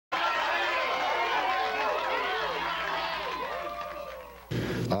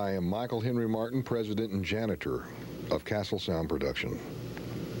am Michael Henry Martin, president and janitor of Castle Sound Production.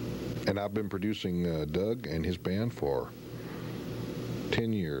 And I've been producing Doug and his band for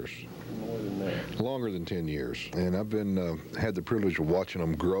 10 years. More than that. Longer than 10 years. And I've been had the privilege of watching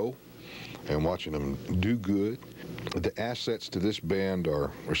them grow and watching them do good. The assets to this band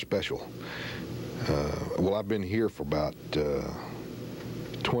are special. Well, I've been here for about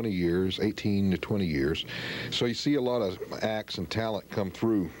 20 years, 18 to 20 years. So you see a lot of acts and talent come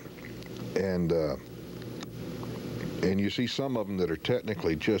through, and you see some of them that are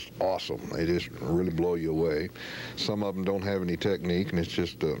technically just awesome. They just really blow you away. Some of them don't have any technique, and it's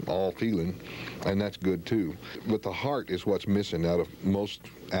just all feeling, and that's good too. But the heart is what's missing out of most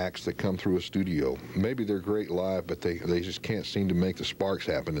acts that come through a studio. Maybe they're great live, but they just can't seem to make the sparks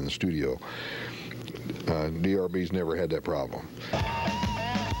happen in the studio. DRB's never had that problem.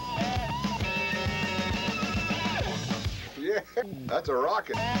 Yeah, that's a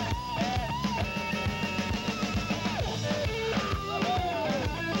rocket.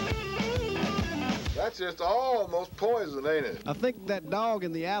 That's just almost poison, ain't it? I think that dog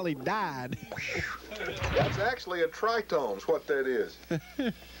in the alley died. That's actually a tritone, is what that is.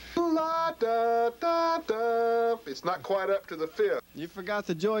 La, da, da, da. It's not quite up to the fifth. You forgot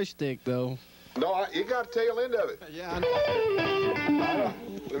the joystick, though. No, you got a tail end of it. Yeah, I know.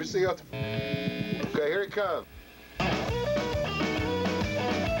 Let me see. Okay, here it comes.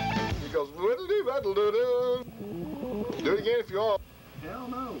 He goes, do it again if you want. Hell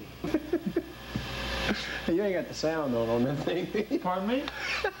no. You ain't got the sound on that thing. Pardon me?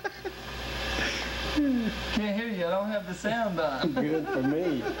 Can't hear you. I don't have the sound on. Good for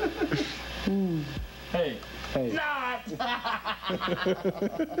me. Hey. Hey. Not!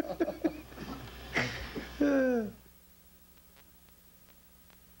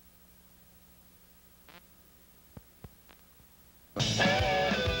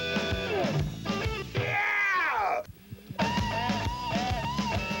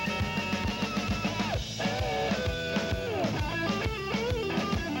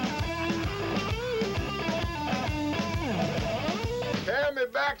 Carry me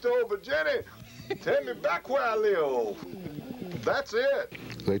back to old Virginia. Take me back where I live. That's it.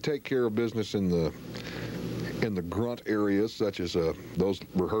 They take care of business in the grunt areas, such as those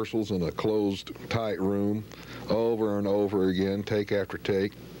rehearsals in a closed, tight room, over and over again, take after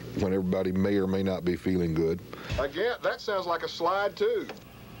take, when everybody may or may not be feeling good. Again, that sounds like a slide, too.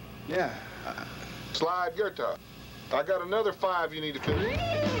 Yeah. Slide guitar. I got another 5 you need to finish.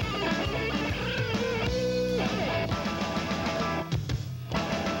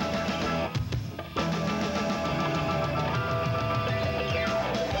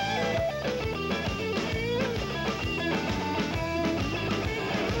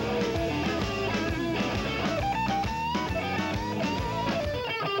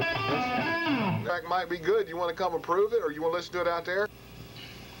 Might be good. You want to come approve it, or you want to listen to it out there?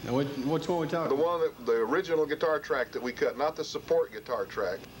 Now, which one we talking The about? one the original guitar track that we cut, not the support guitar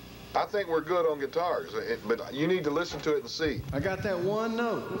track. I think we're good on guitars, but you need to listen to it and see. I got that one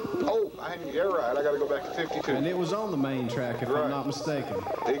note. Oh, you're right. I got to go back to 52. And it was on the main track, if Right. I'm not mistaken.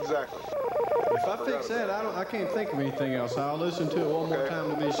 Exactly. If I fix that, I can't think of anything else. I'll listen to it one more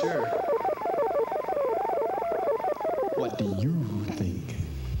time to be sure. What do you think?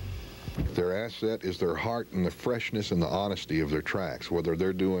 Their asset is their heart and the freshness and the honesty of their tracks, whether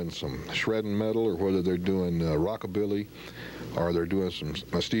they're doing some shredding metal or whether they're doing rockabilly or they're doing some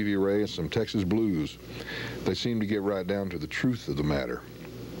Stevie Ray and some Texas blues. They seem to get right down to the truth of the matter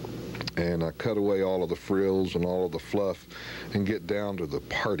and cut away all of the frills and all of the fluff and get down to the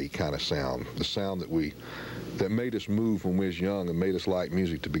party kind of sound, the sound that made us move when we was young and made us like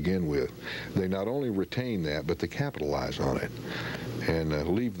music to begin with. They not only retain that, but they capitalize on it and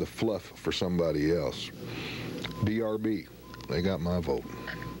leave the fluff for somebody else. DRB, they got my vote.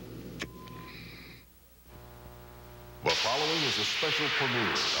 The following is a special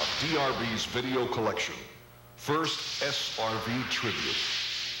premiere of DRB's video collection. First SRV Tribute.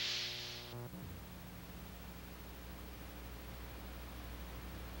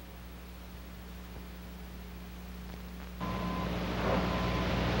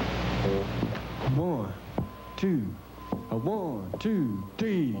 One, two, 1, 2,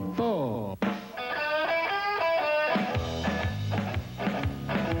 3, 4.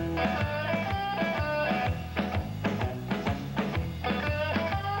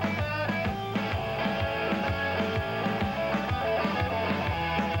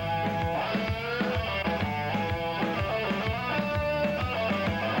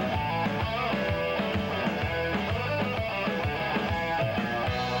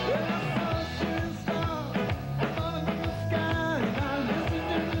 Well, the sun shines down on the sky, and I listen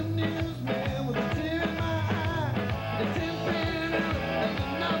to the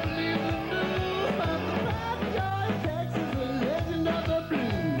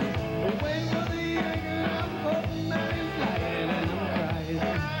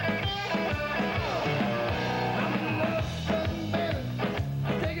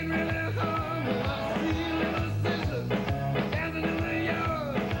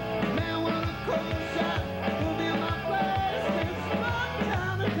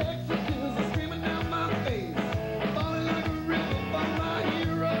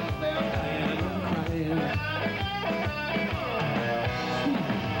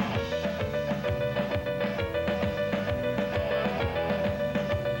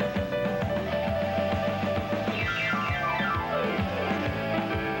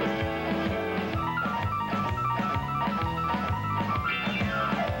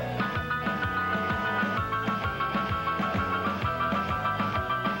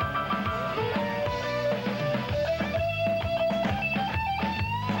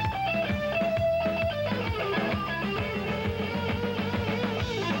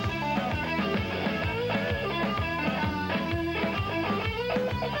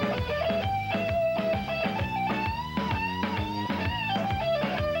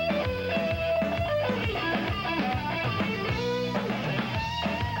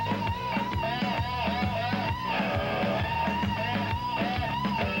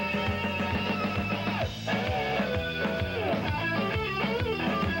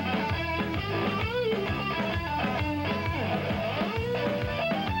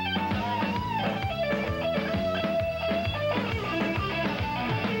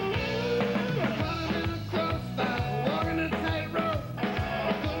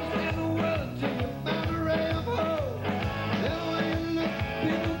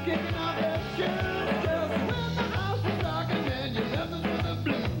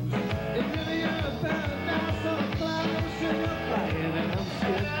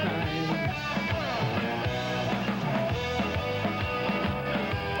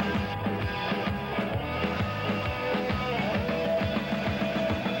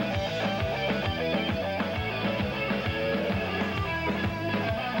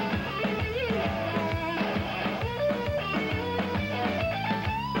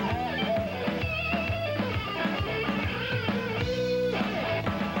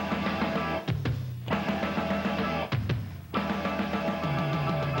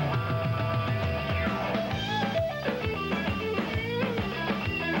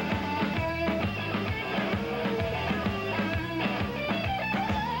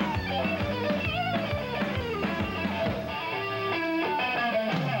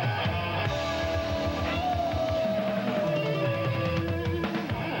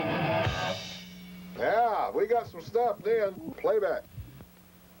We got some stuff then. Playback.